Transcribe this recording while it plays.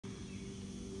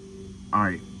All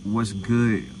right, what's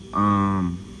good?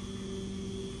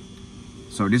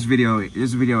 So this video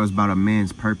is about a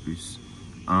man's purpose.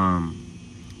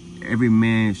 Every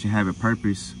man should have a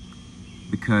purpose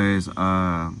because you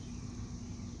know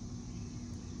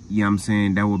what I'm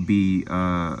saying, that would be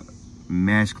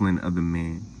masculine of the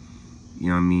man. You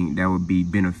know what I mean? That would be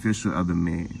beneficial of the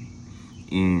man.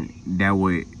 And that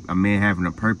would, a man having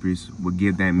a purpose would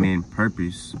give that man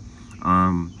purpose.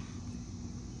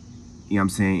 You know what I'm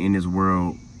saying, in this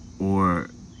world, or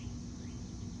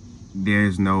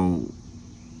there's no,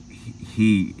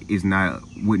 he is not,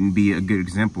 wouldn't be a good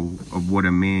example of what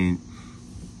a man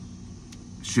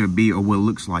should be or what it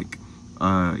looks like,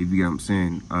 if you get what I'm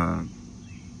saying.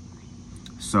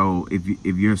 So if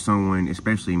you're someone,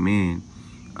 especially men,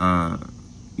 you know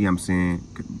what I'm saying,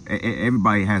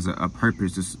 everybody has a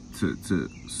purpose to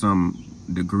some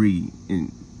degree,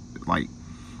 in like,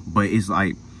 but it's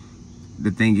like, the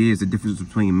thing is, the difference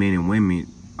between men and women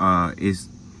is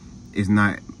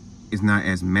not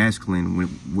as masculine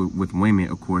with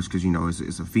women, of course, because, you know,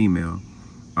 it's a female.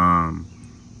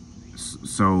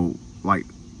 So like,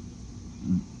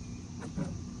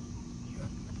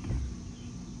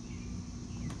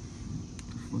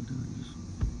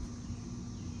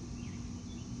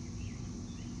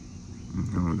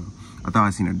 I don't know. I thought I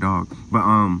seen a dog, but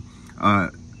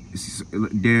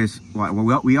there's like,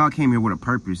 well, we all came here with a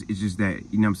purpose. It's just that,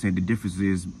 you know what I'm saying, the difference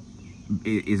is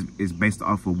based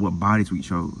off of what bodies we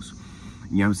chose.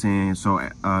 You know what I'm saying? So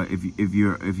if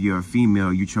you're a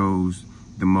female, you chose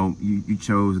the more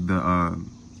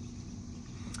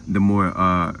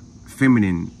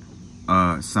feminine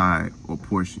side or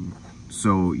portion.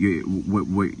 So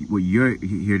what you're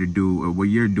here to do, or what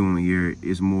you're doing here,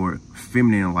 is more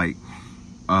feminine, like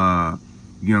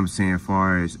you know what I'm saying, as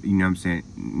far as, you know what I'm saying,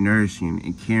 nourishing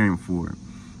and caring for,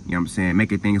 you know what I'm saying,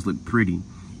 making things look pretty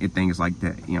and things like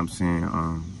that. You know what I'm saying? You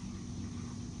know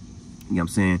what I'm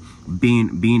saying?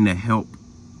 Being the help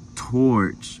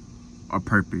towards a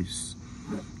purpose.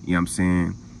 You know what I'm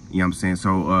saying? You know what I'm saying? So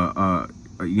you know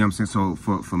what I'm saying? So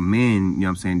for men, you know what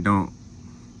I'm saying, don't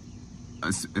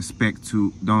expect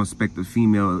the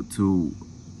female to, you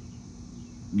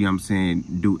know what I'm saying,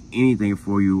 do anything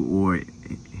for you or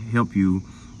help you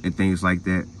and things like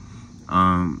that,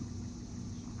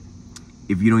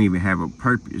 if you don't even have a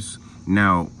purpose.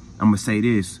 Now, I'm gonna say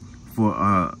this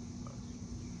for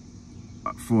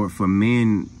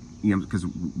men, you know, because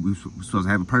we're supposed to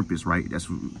have a purpose, right? That's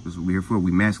what we're here for.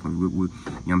 We masculine. We, you know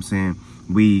what I'm saying?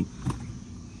 We're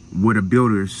the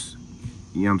builders,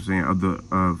 you know what I'm saying,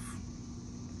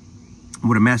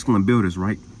 we're the masculine builders,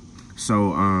 right?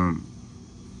 So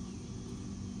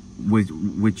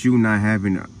with you not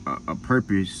having a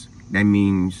purpose, that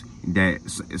means that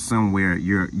somewhere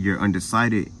you're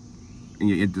undecided and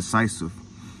you're indecisive,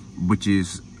 which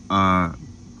is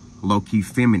low-key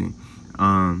feminine.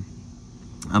 A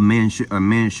man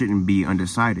shouldn't be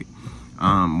undecided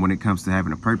when it comes to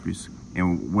having a purpose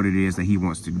and what it is that he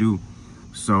wants to do.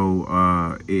 So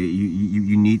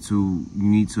you need to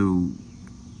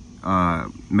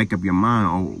make up your mind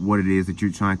on what it is that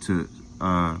you're trying to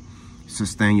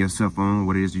sustain yourself on,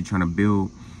 what it is you're trying to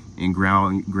build and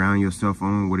ground yourself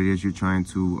on, what it is you're trying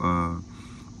to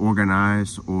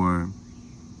organize, or,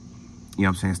 you know what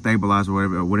I'm saying, stabilize, or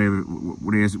whatever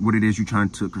what it is you're trying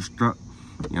to construct.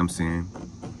 You know what I'm saying?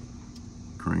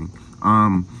 Cream.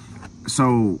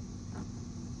 So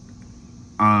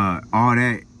all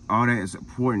that is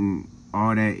important.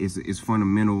 All that is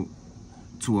fundamental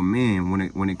to a man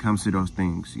when it comes to those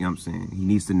things. You know what I'm saying? He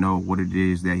needs to know what it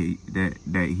is that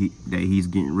he's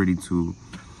getting ready to, you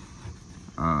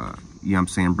know what I'm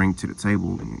saying, bring to the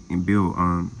table and build.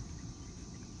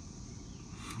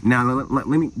 Now let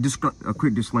me just a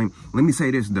quick disclaimer. Let me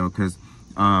say this though, because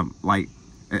I'm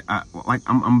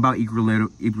about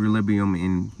equilibrium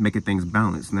and making things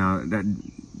balanced. Now, that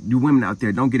you women out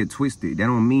there, don't get it twisted. That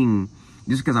don't mean,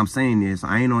 just because I'm saying this,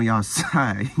 I ain't on y'all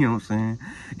side. You know what I'm saying?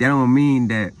 That don't mean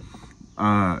that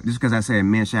just because I said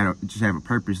men should have a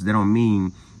purpose, that don't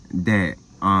mean that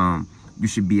you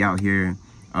should be out here,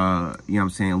 you know what I'm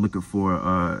saying, looking for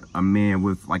a man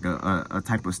with like a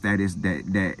type of status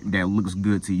that looks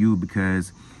good to you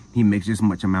because he makes this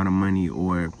much amount of money,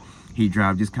 or he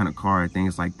drives this kind of car, and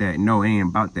things like that. No, it ain't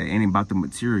about that. It ain't about the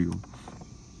material.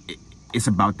 It's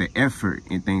about the effort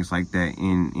and things like that,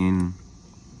 in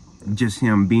just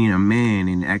him being a man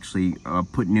and actually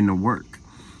putting in the work,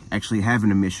 actually having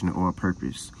a mission or a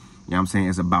purpose. You know what I'm saying?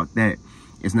 It's about that.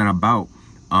 It's not about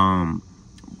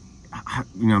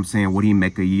you know what I'm saying, what he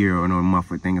make a year or a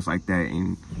month or things like that.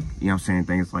 And, you know what I'm saying,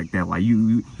 things like that. Like,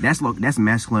 that's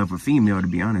masculine for female, to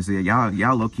be honest.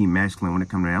 Y'all low-key masculine when it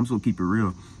comes to that. I'm just gonna keep it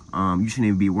real. You shouldn't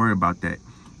even be worried about that.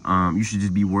 You should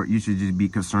just be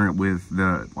concerned with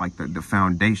the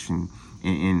foundation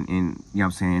and you know what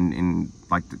I'm saying, and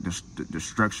like the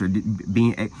structure,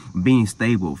 being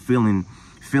stable, feeling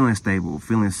stable,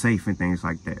 feeling safe and things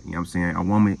like that. You know what I'm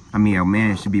saying? A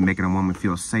man should be making a woman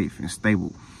feel safe and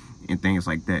stable and things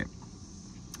like that.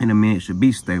 And a man should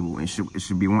be stable and it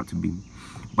should be want to be.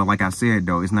 But like I said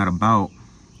though, it's not about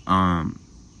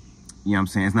you know what I'm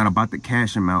saying, it's not about the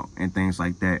cash amount and things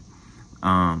like that. You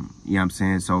know what I'm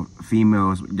saying? So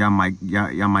females, y'all might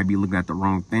be looking at the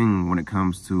wrong thing when it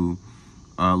comes to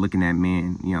looking at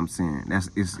men. You know what I'm saying?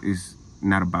 It's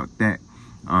not about that.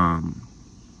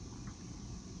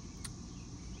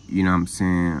 You know what I'm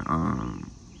saying?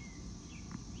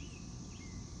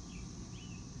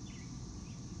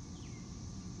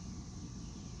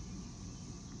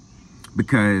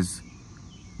 Because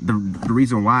the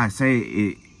reason why I say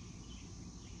it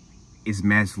is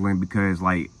masculine, because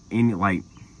any real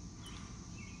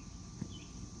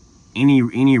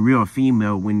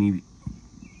female,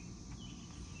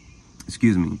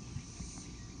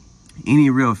 any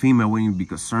real female wouldn't even be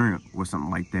concerned with something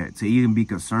like that. To even be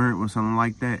concerned with something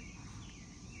like that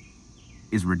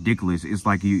is ridiculous. It's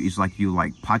like you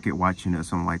pocket watching or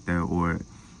something like that, or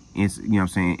you know what I'm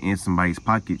saying, in somebody's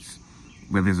pockets,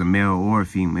 whether it's a male or a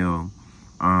female.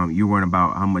 You're worrying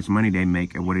about how much money they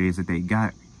make and what it is that they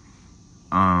got.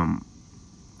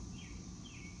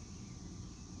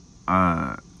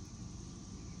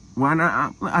 Well,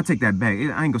 I take that back.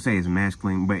 I ain't gonna say it's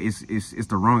masculine, but it's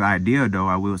the wrong idea though.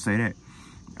 I will say that.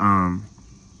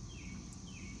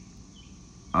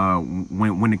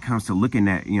 When it comes to looking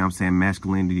at, you know what I'm saying,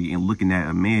 masculinity and looking at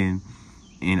a man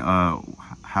and how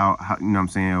you know what I'm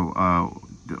saying,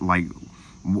 like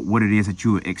what it is that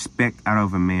you would expect out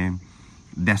of a man,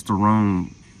 that's the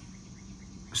wrong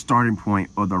starting point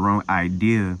or the wrong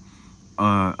idea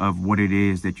of what it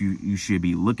is that you should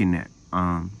be looking at.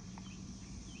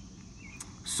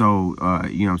 So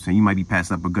you know what I'm saying, you might be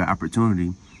passing up a good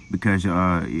opportunity because you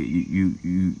know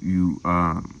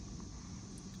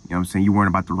what I'm saying, you're worrying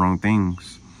about the wrong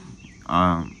things.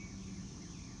 I'm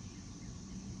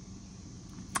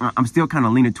still kind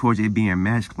of leaning towards it being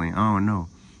masculine. I don't know.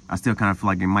 I still kind of feel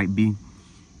like it might be.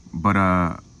 But,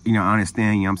 you know, I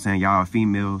understand, you know what I'm saying, y'all are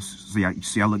females, so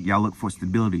y'all look for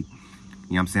stability. You know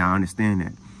what I'm saying? I understand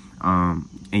that.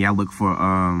 And y'all look for, you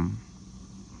know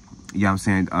what I'm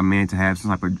saying, a man to have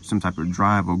some type of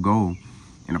drive or goal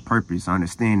and a purpose. I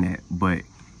understand that. But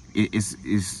it's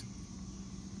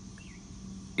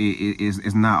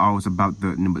not always about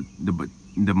the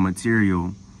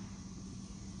material.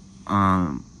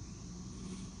 I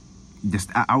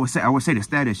would say the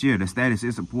status. Yeah, the status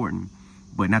is important,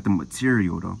 but not the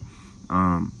material though.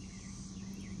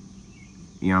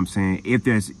 You know what I'm saying? If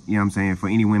there's, you know what I'm saying, for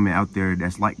any women out there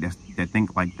that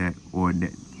think like that, or that, you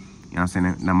know what I'm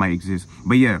saying, that might exist.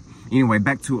 But yeah, anyway,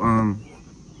 back to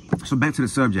the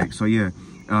subject. So yeah,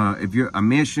 if a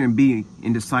man shouldn't be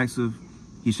indecisive,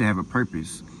 he should have a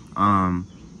purpose.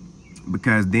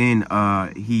 Because then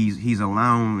he's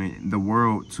allowing the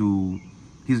world to,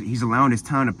 he's allowing his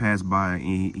time to pass by,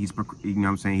 and he's, you know what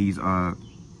I'm saying, he's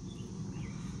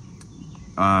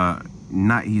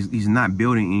not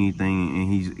building anything,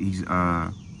 and he's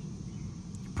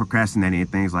procrastinating and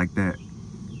things like that.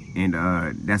 And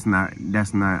that's not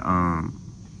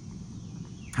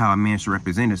how a man should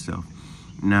represent himself.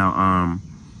 Now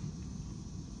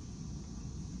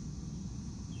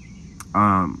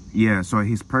yeah, so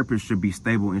his purpose should be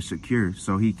stable and secure,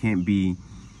 so he can't be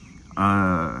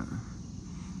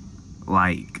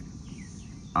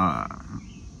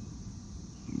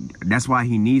that's why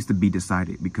he needs to be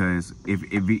decided, because if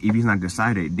he's not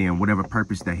decided, then whatever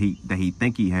purpose that he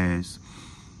think he has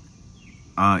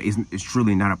is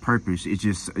truly not a purpose. It's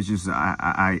just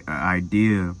an idea,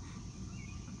 you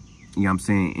know what I'm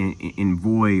saying, in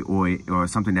void, or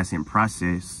something that's in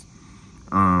process,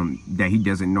 that he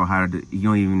doesn't know how to, he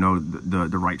don't even know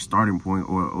the right starting point,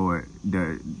 or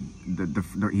the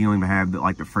he don't even have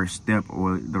the first step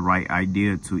or the right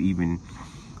idea to even, you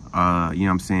know what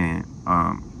I'm saying,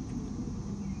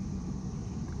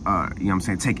 you know what I'm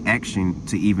saying, take action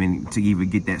to even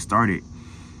get that started.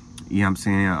 You know what I'm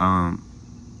saying?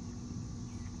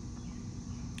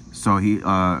 So he's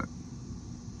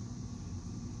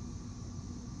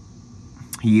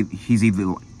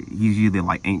either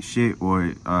like ain't shit,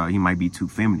 or he might be too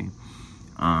feminine,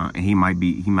 and he might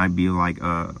be like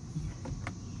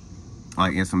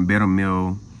in some beta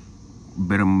male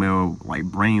beta male like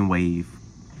brainwave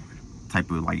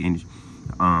type of like energy.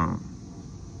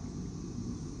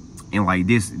 And like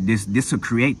this will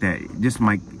create that. This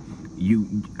might,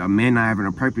 a man not having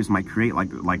a purpose might create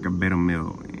like a beta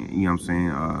male. You know what I'm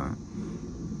saying?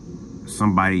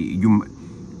 Somebody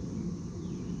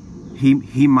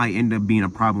he might end up being a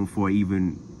problem for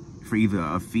either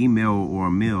a female or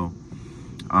a male.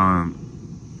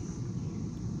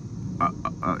 You know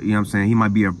what I'm saying? He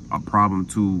might be a problem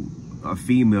to a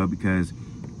female because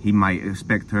he might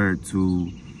expect her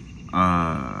to,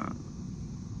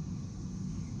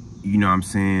 you know what I'm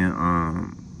saying?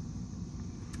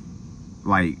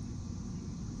 Like,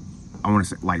 I want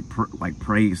to say like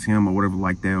praise him or whatever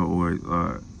like that, or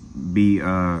be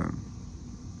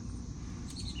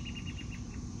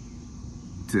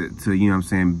to you know what I'm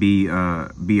saying, be a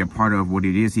part of what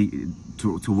it is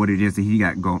to what it is that he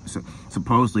got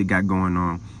supposedly got going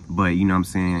on, but you know what I'm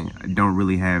saying, don't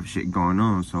really have shit going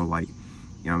on. So like, you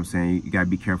know what I'm saying, you gotta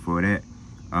be careful of that.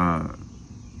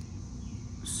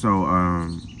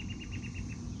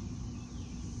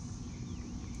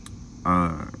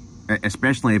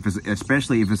 Especially if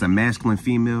it's a masculine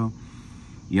female,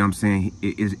 you know what I'm saying,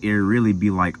 it really be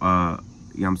like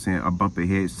you know what I'm saying, a bump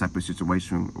ahead type of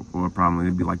situation or a problem.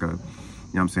 It'd be like a, you know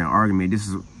what I'm saying, argument.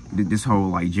 This whole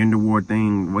like gender war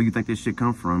thing, where you think this shit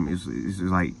come from? It's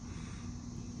like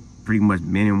pretty much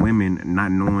men and women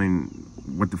not knowing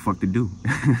what the fuck to do.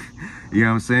 You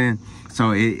know what I'm saying?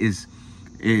 So it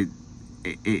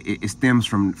stems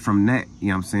from that. You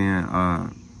know what I'm saying?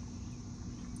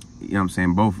 You know what I'm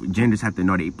saying? Both genders have to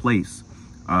know their place.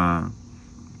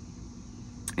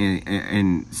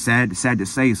 And sad to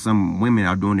say, some women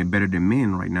are doing it better than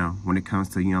men right now when it comes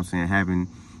to, you know what I'm saying,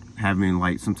 having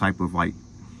like some type of like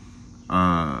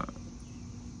like,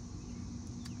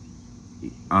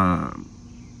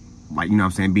 you know what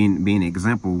I'm saying, being an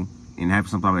example and having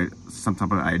some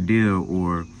type of idea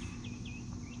or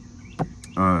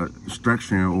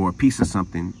structure or a piece of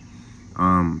something, you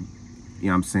know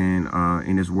what I'm saying,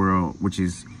 in this world, which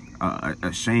is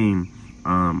a shame.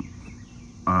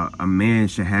 A man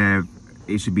should have,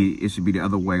 it should be the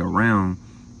other way around.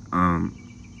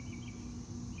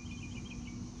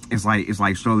 It's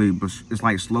like slowly,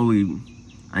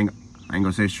 I ain't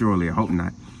gonna say surely, I hope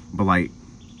not, but like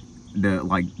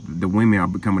the women are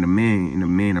becoming the men and the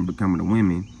men are becoming the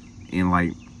women, and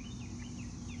like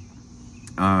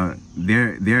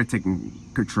they're taking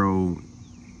control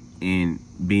and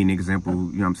being an example,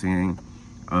 you know what I'm saying,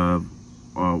 of,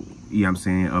 you know what I'm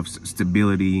saying, of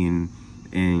stability and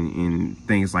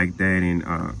things like that, and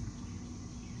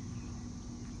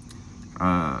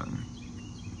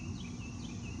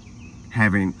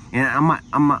having, and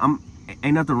I'm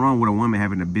ain't nothing wrong with a woman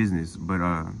having a business, but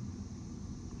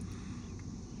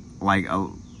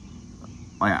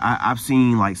I've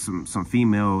seen like some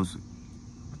females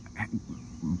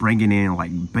bringing in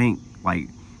like bank, like,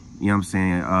 you know what I'm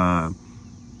saying, you know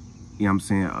what I'm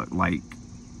saying,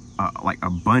 like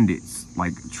abundance,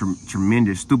 like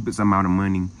tremendous, stupid amount of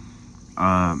money,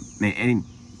 and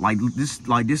like this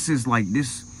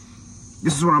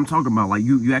is what I'm talking about. Like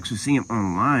you actually see them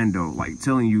online though, like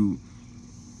telling you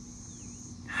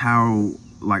how,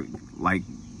 like you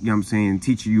know what I'm saying,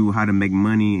 teaching you how to make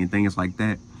money and things like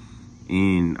that,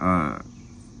 and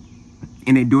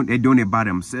they're doing it by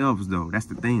themselves though. That's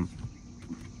the thing.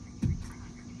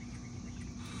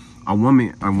 A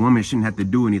woman shouldn't have to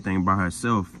do anything by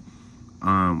herself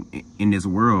in this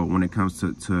world when it comes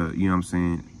to you know what I'm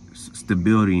saying,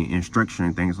 stability and structure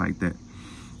and things like that.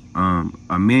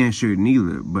 A man shouldn't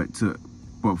either, but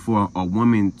for a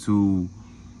woman to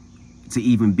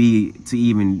even be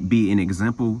an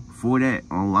example for that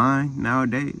online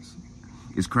nowadays,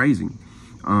 it's crazy.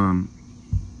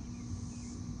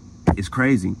 It's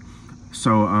crazy.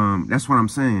 So that's what I'm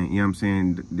saying. You know what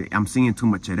I'm saying? I'm seeing too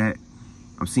much of that.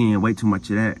 I'm seeing way too much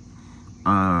of that.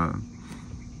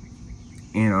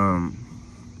 You know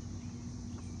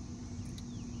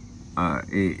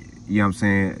what I'm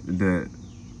saying,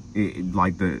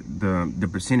 the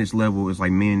percentage level is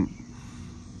like men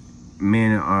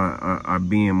are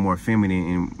being more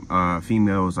feminine and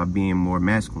females are being more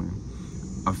masculine.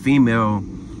 A female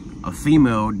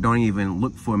don't even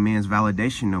look for a man's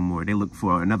validation no more. They look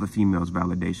for another female's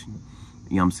validation.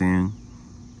 You know what I'm saying?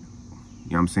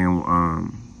 You know what I'm saying?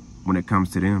 When it comes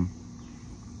to them.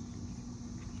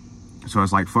 So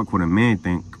it's like, fuck what a man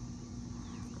think.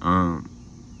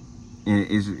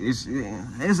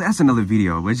 That's another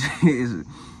video, but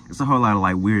it's a whole lot of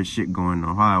like weird shit going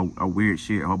on. A weird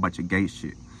shit, a whole bunch of gay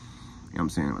shit. You know what I'm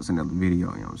saying? That's another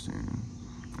video, you know what I'm saying?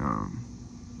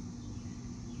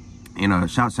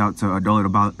 And shouts out to Dolo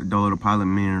the Pilot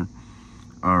Man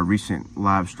recent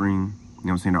live stream. You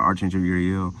know what I'm saying? The Archangel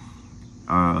Uriel.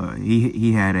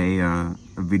 He had a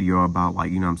video about,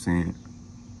 like, you know what I'm saying,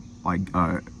 like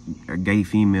gay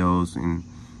females and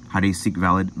how they seek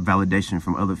validation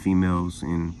from other females,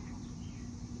 and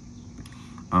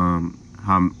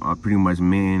how pretty much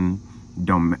men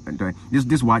don't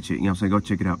just watch it. You know what I'm saying? Go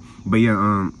check it out. But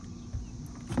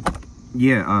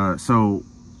yeah, so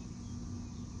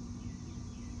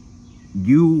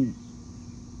you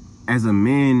as a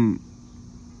man,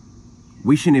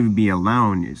 we shouldn't even be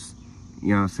allowing this. You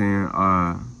know what I'm saying?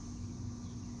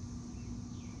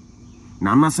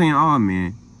 Now, I'm not saying all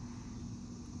men.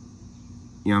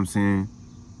 You know what I'm saying?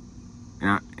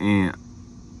 And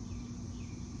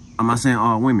I'm not saying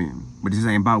all women, but this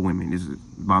ain't about women. This is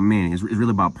about men. It's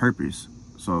really about purpose.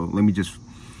 So let me just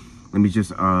you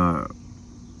know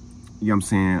what I'm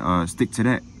saying, stick to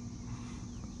that.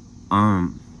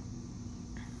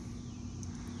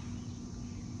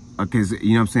 Because,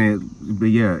 you know what I'm saying, but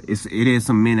yeah, it is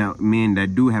some men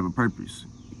that do have a purpose.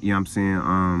 You know what I'm saying?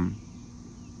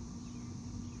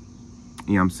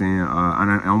 You know what I'm saying?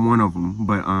 And I'm one of them,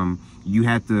 but you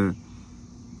have to.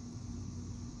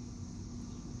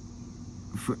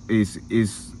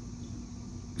 It's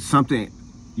something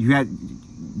you had.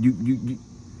 You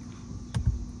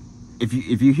if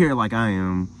you hear like I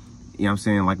am, you know what I'm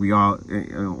saying, like we all,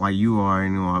 like you are,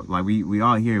 and, you know, like we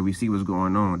all here, we see what's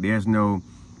going on. There's no.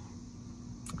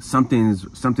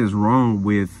 Something's wrong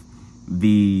with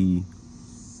the,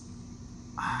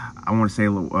 I want to say,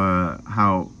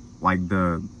 how, like,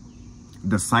 the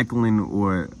cycling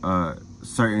or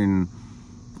certain,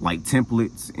 like,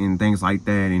 templates and things like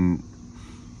that, and,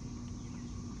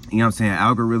 you know what I'm saying,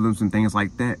 algorithms and things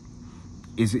like that.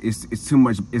 It's too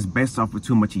much. It's based off of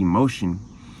too much emotion.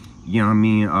 You know what I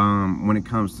mean? When it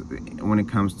comes to you know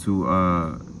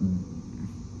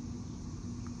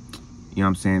what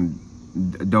I'm saying,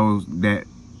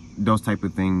 those type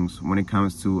of things, when it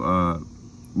comes to you know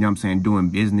what I'm saying, doing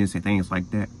business and things like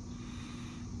that.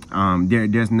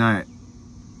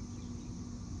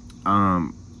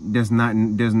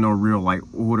 There's no real, like,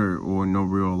 order, or no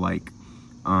real, like,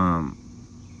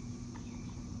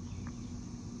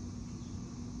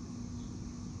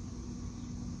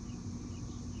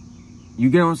 you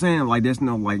get what I'm saying? Like, there's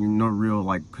no real,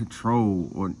 like, control,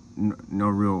 or no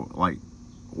real, like,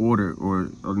 order, or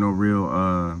no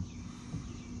real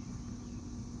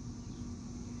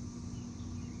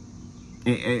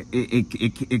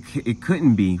it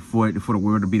couldn't be for the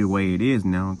world to be the way it is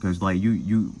now, because, like,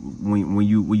 when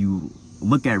you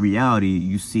look at reality,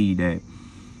 you see that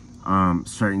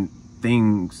certain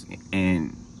things,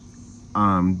 and you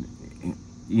know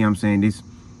what I'm saying, this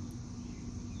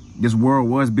world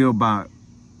was built by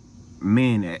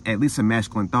men, at least a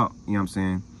masculine thought. You know what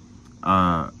I'm saying?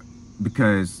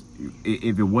 Because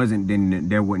if it wasn't, then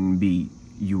there wouldn't be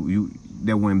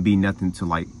there wouldn't be nothing to,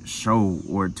 like, show,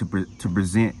 or to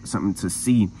present something to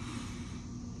see. You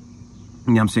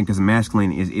know what I'm saying? Because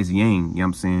masculine is yang. You know what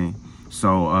I'm saying?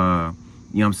 So you know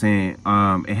what I'm saying?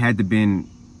 It had to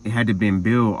been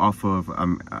built off of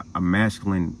a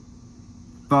masculine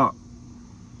thought,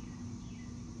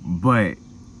 but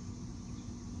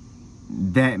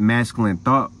that masculine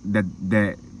thought that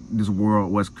this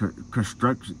world was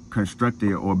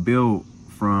constructed or built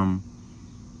from,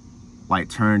 like,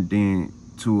 turned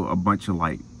into a bunch of,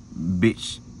 like,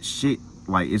 bitch shit.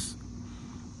 Like, it's,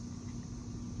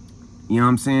 you know what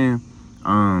I'm saying?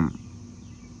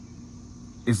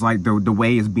 It's like the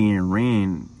way it's being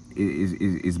ran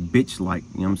is bitch like.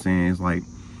 You know what I'm saying? It's like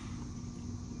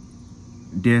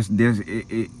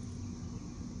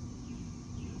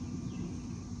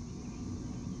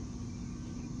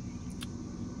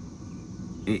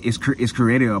it's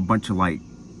created a bunch of, like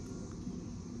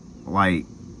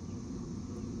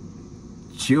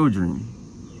children,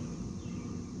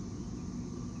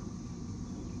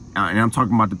 and I'm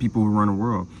talking about the people who run the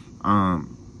world.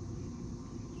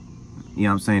 You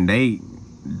know what I'm saying?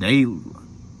 They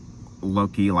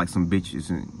low-key like some bitches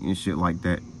and shit like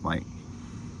that. Like,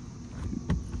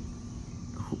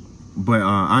 but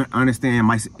I understand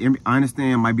might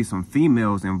be some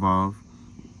females involved,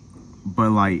 but,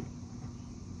 like,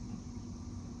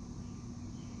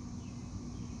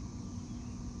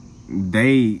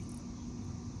 they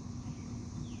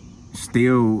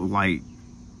still, like,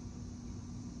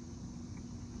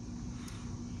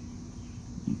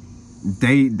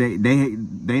 they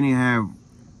didn't have,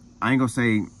 I ain't gonna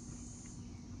say,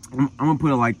 I'm gonna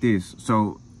put it like this.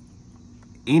 So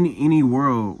any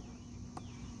world,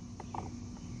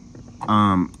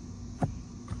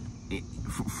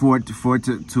 for it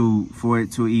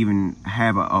to even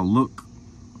have a look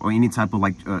or any type of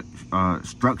like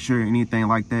structure, anything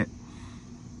like that,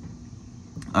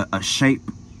 a shape,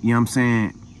 you know what I'm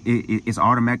saying, it's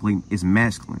automatically, it's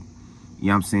masculine. You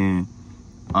know what I'm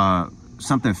saying?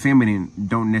 Something feminine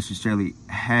don't necessarily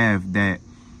have that,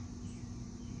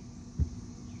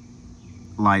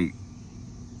 like,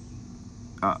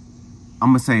 I'm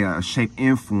gonna say a shape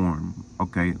and form.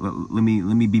 Okay, let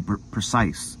me be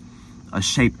precise. A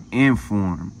shape and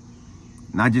form,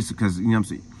 not just because, you know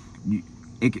what I'm saying.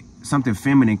 Something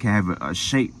feminine can have a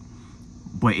shape,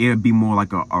 but it'll be more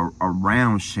like a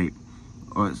round shape,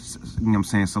 or, you know what I'm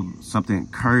saying, something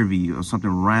curvy or something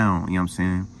round. You know what I'm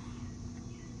saying?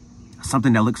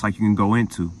 Something that looks like you can go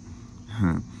into. You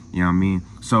know what I mean?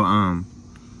 So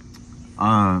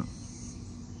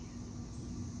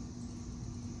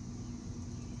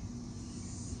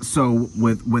so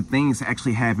with things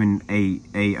actually having a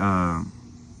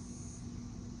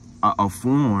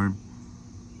form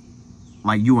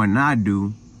like you and I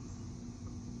do,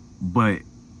 but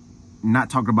not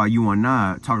talking about you and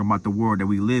I, talking about the world that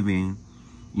we live in, you know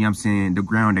what I'm saying, the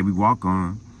ground that we walk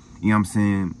on, you know what I'm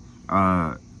saying,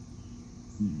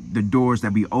 the doors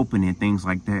that we open and things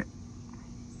like that,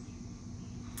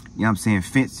 you know what I'm saying,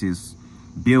 fences,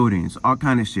 buildings, all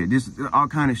kind of shit, all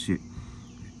kind of shit.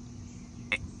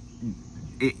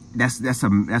 That's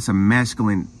a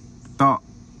masculine thought,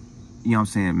 you know what I'm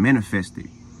saying, manifested,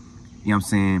 you know what I'm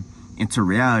saying, into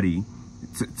reality,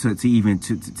 to even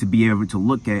be able to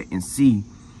look at and see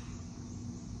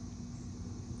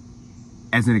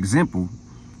as an example.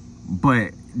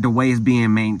 But the way it's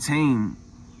being maintained,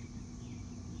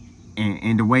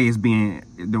 and the way it's being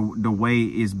the way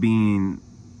it's being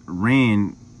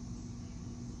ran,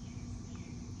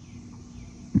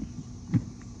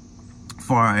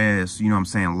 far as, you know what I'm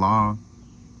saying, law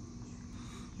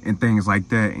and things like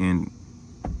that, and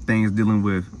things dealing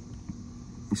with,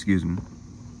 excuse me,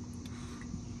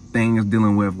 things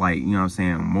dealing with, like, you know what I'm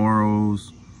saying,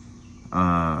 morals,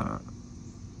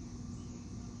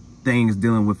 things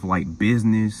dealing with like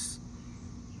business,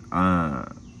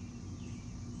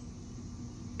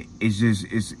 it's just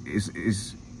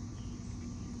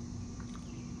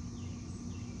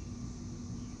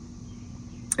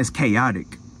it's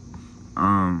chaotic,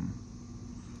 and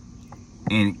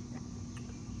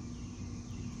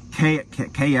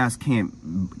chaos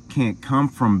can't come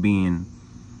from being,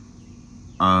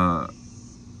 let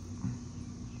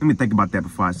me think about that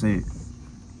before I say it.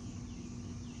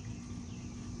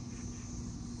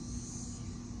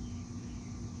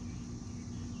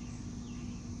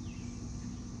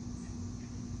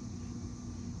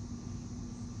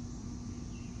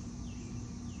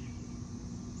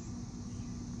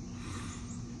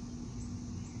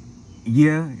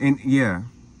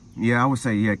 I would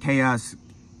say, yeah, chaos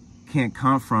can't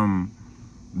come from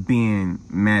being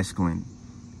masculine.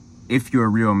 If you're a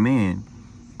real man,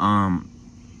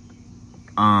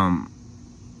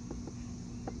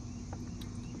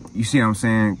 you see what I'm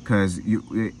saying? Because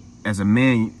you, as a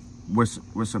man,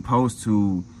 we're supposed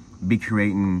to be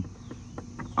creating,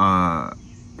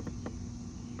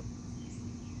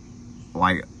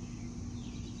 like,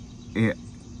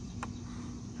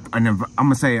 I'm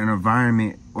gonna say an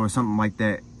environment or something like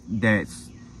that that's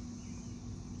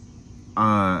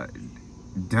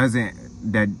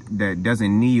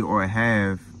doesn't need or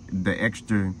have the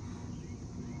extra,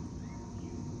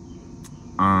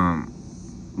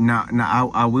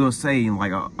 now I will say,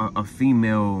 like, a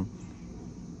female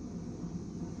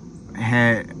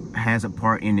has a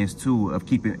part in this too, of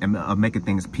making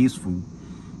things peaceful,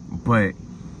 but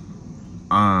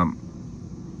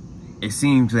it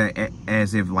seems that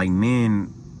as if, like,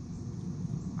 men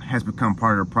has become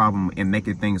part of the problem in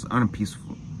making things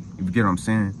unpeaceful, if you get what I'm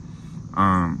saying.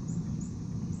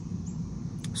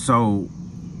 So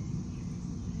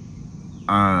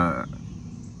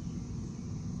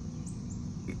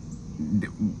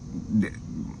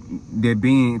they're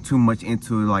being too much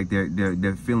into, like,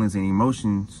 their feelings and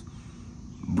emotions,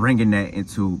 bringing that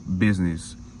into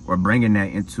business, or bringing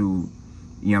that into,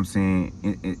 you know what I'm saying,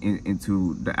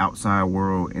 into the outside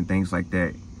world and things like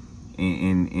that,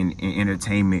 in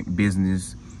entertainment,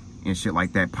 business, and shit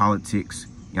like that, politics.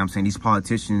 You know what I'm saying? These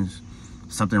politicians,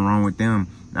 something wrong with them.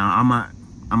 Now, I'm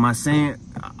not saying,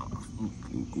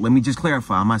 let me just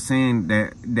clarify, I'm not saying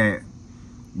that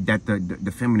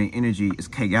the feminine energy is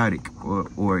chaotic,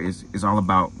 or is all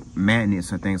about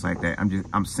madness and things like that.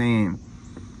 I'm saying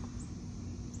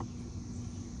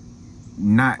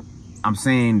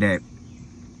that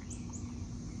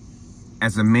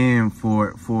as a man,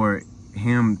 for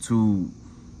him to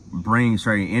bring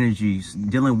certain energies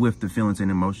dealing with the feelings and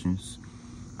emotions,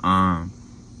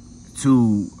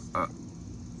 to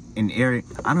an area.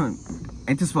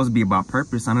 Ain't this supposed to be about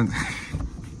purpose? I don't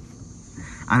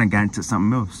got into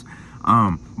something else.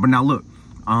 But now look,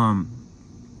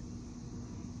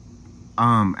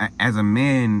 as a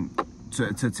man,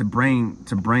 to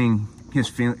bring his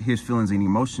feelings and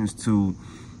emotions to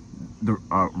the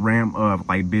realm of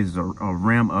like business, or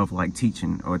realm of like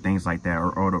teaching or things like that,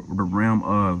 or the realm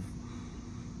of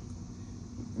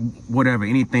whatever,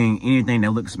 anything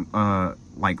that looks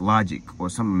like logic or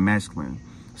something masculine,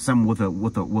 something with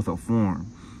a form,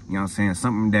 you know what I'm saying,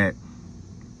 something that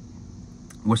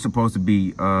we're supposed to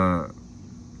be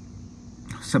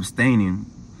sustaining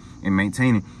and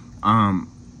maintaining,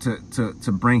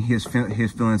 to bring his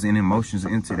feelings and emotions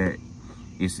into that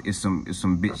is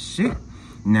some big shit.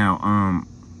 Now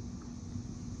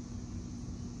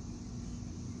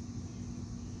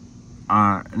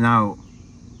now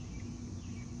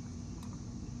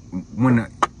when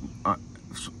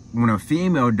a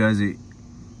female does it,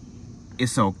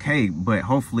 it's okay, but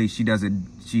hopefully she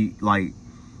like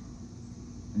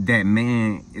that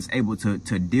man is able to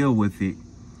deal with it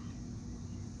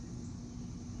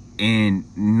and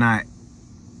not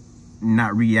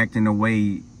react in a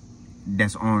way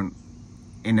that's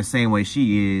in the same way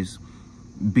she is,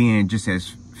 being just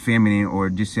as feminine or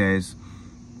just as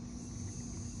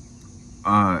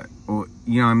or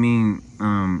you know what I mean,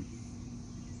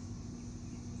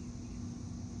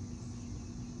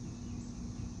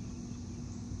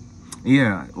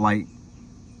 yeah, like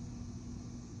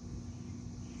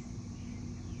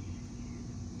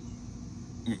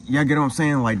y'all get what I'm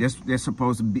saying? Like they're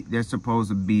supposed to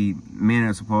be men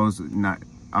are supposed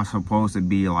to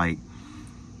be like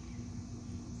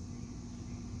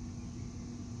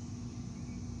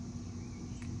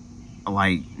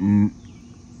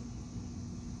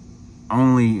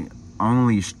only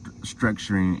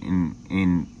structuring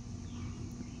and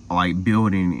like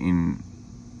building and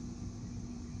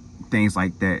things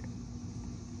like that.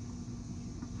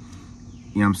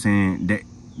 You know what I'm saying? That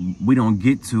we don't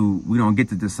get to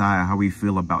decide how we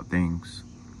feel about things.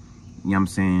 You know what I'm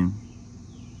saying?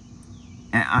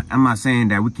 And I'm not saying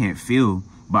that we can't feel,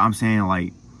 but I'm saying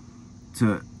like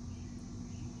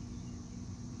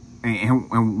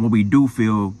and what we do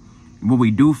feel,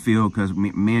 because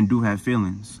men do have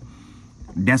feelings,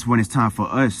 that's when it's time for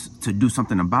us to do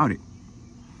something about it,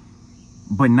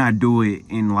 but not do it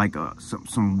in like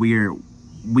some weird,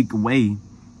 weak way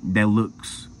that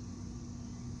looks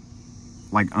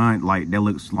like that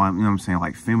looks like, you know what I'm saying,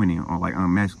 like feminine or like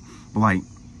unmasculine.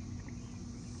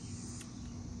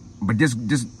 But this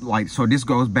like, so this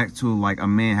goes back to like a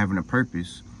man having a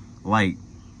purpose. Like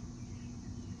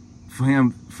for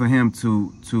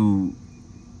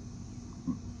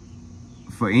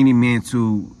any man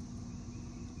to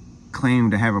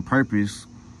claim to have a purpose,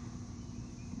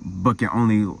 but can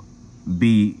only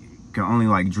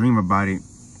like dream about it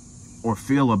or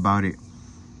feel about it,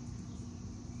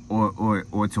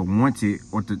 or to want it,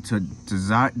 or to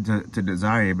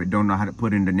desire it, but don't know how to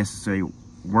put in the necessary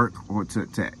work or to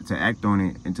act on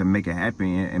it and to make it happen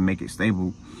and make it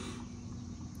stable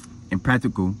and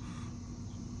practical.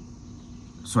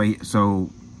 So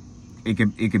it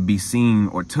could be seen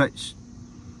or touched.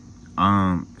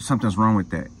 Something's wrong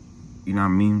with that. You know what I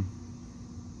mean?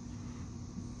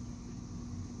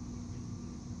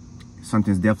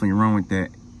 Something's definitely wrong with that.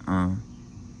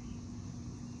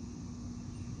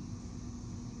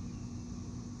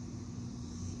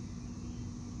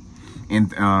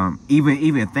 And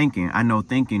even thinking, I know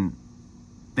thinking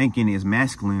is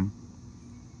masculine,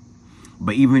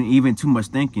 but even too much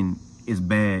thinking is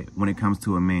bad when it comes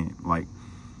to a man. Like,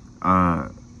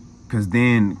 cause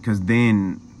then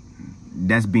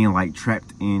that's being like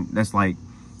trapped in. That's like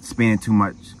spending too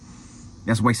much.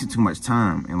 That's wasting too much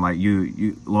time, and like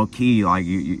you low key, like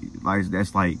you like,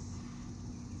 that's like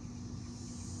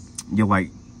you're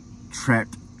like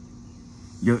trapped.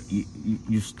 You're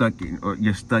stuck in, or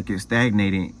you're stuck in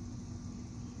stagnating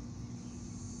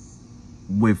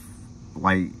with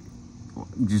like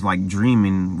just like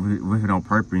dreaming with no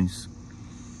purpose.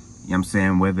 You know what I'm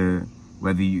saying? Whether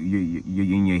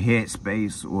you're in your head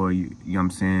space, or you know what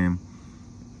I'm saying,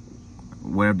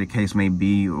 whatever the case may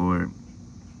be, or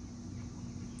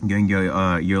you're in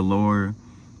your lower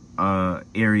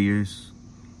areas,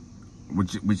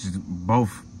 which is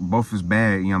both is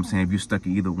bad. You know what I'm saying? If you're stuck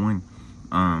in either one.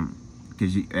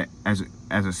 Because as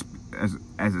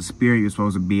a spirit, you're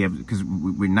supposed to be able, because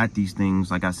we're not these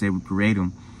things. Like I said, we create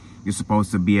them. You're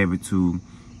supposed to be able to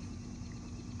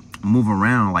move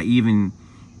around, like even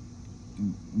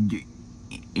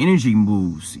energy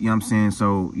moves. You know what I'm saying?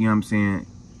 So you know what I'm saying.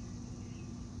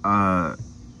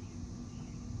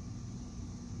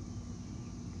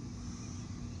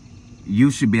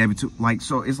 you should be able to, like,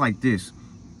 so it's like this.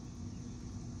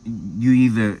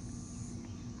 You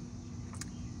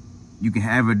can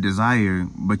have a desire,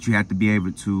 but you have to be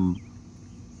able to,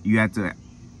 you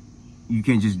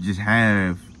can't just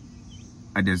have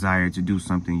a desire to do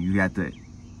something. You have to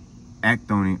act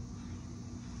on it.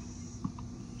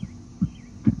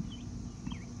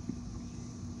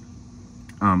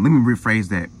 Let me rephrase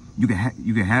that. You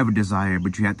can have a desire,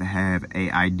 but you have to have a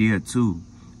idea too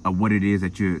of what it is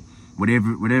that you're,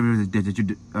 whatever it is that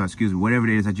you're, whatever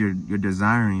it is that you're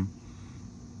desiring.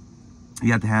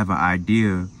 You have to have an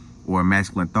idea or a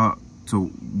masculine thought to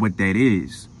what that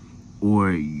is,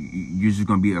 or you're just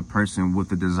gonna be a person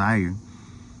with a desire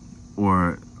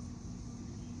or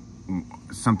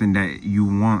something that you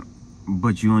want,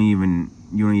 but you don't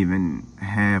even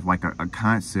have like a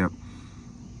concept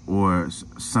or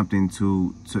something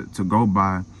to go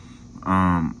by,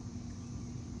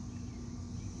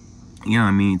 you know what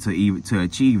I mean, to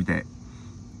achieve that.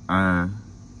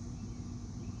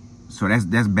 So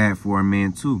that's bad for a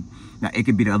man too. Now it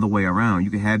could be the other way around.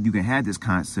 You can have this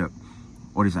concept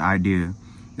or this idea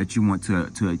that you want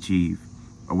to achieve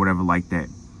or whatever like that,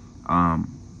 and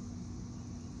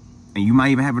you might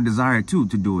even have a desire too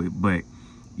to do it, but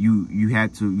you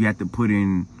have to put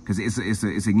in, because it's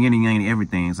a yin and yang to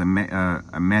everything. It's a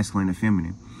masculine and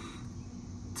feminine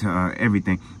to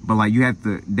everything. But like you have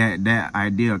to, that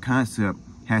idea or concept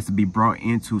has to be brought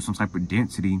into some type of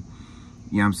density. You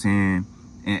know what I'm saying?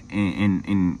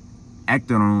 And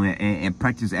acted on it and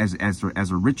practice as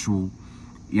a ritual.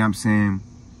 You know what I'm saying?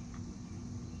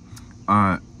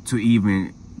 To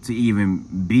even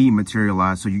be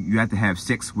materialized. So you have to have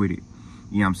sex with it.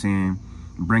 You know what I'm saying?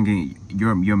 Bringing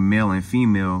your male and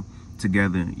female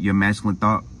together, your masculine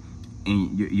thought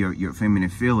and your feminine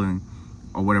feeling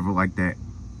or whatever like that,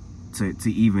 to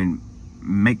even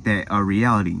make that a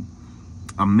reality.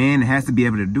 A man has to be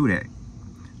able to do that. You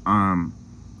know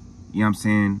what I'm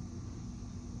saying?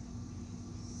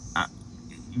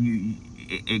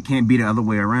 It can't be the other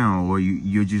way around, or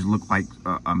you just look like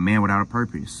a man without a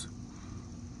purpose.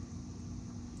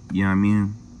 You know what I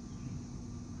mean?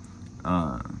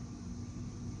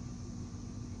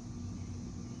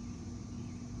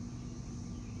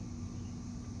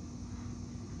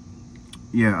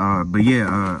 But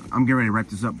I'm getting ready to wrap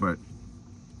this up, but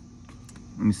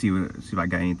let me see if I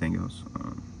got anything else.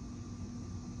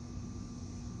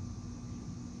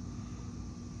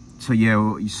 So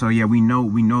yeah, we know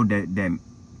that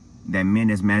men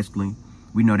is masculine.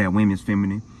 We know that women's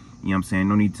feminine. You know what I'm saying?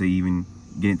 No need to even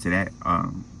get into that.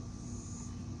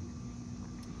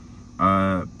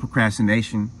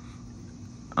 Procrastination.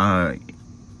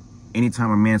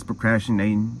 Anytime a man's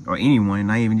procrastinating, or anyone,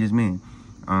 not even just men,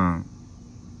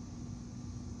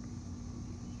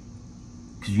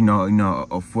 because you know,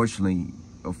 unfortunately, you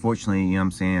know what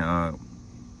I'm saying,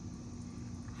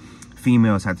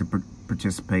 females have to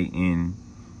participate in,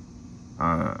 you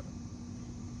know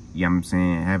what I'm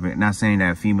saying, not saying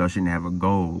that a female shouldn't have a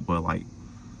goal, but like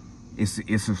it's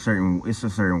a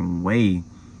certain way,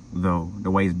 though, the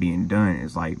way it's being done.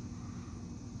 It's like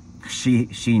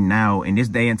she now, in this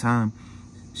day and time,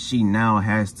 she now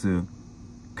has to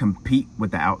compete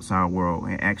with the outside world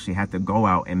and actually have to go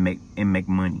out and make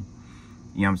money.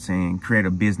 You know what I'm saying? Create a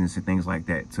business and things like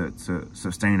that to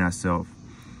sustain ourselves.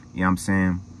 You know what I'm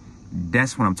saying?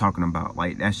 That's what I'm talking about.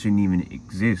 Like, that shouldn't even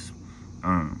exist. You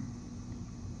know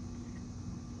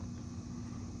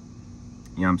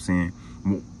what I'm saying?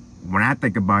 When I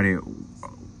think about it, you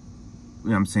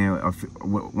know what I'm saying?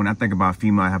 When I think about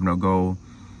female having no goal,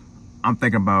 I'm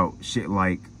thinking about shit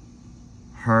like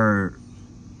her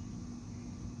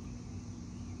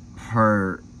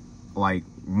like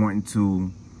wanting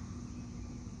to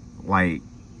like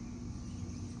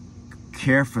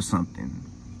care for something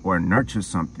or nurture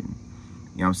something.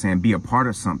 You know what I'm saying? Be a part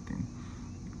of something.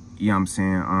 You know what I'm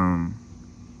saying?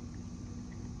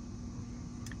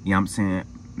 You know what I'm saying?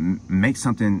 Make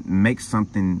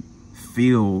something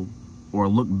feel or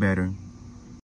look better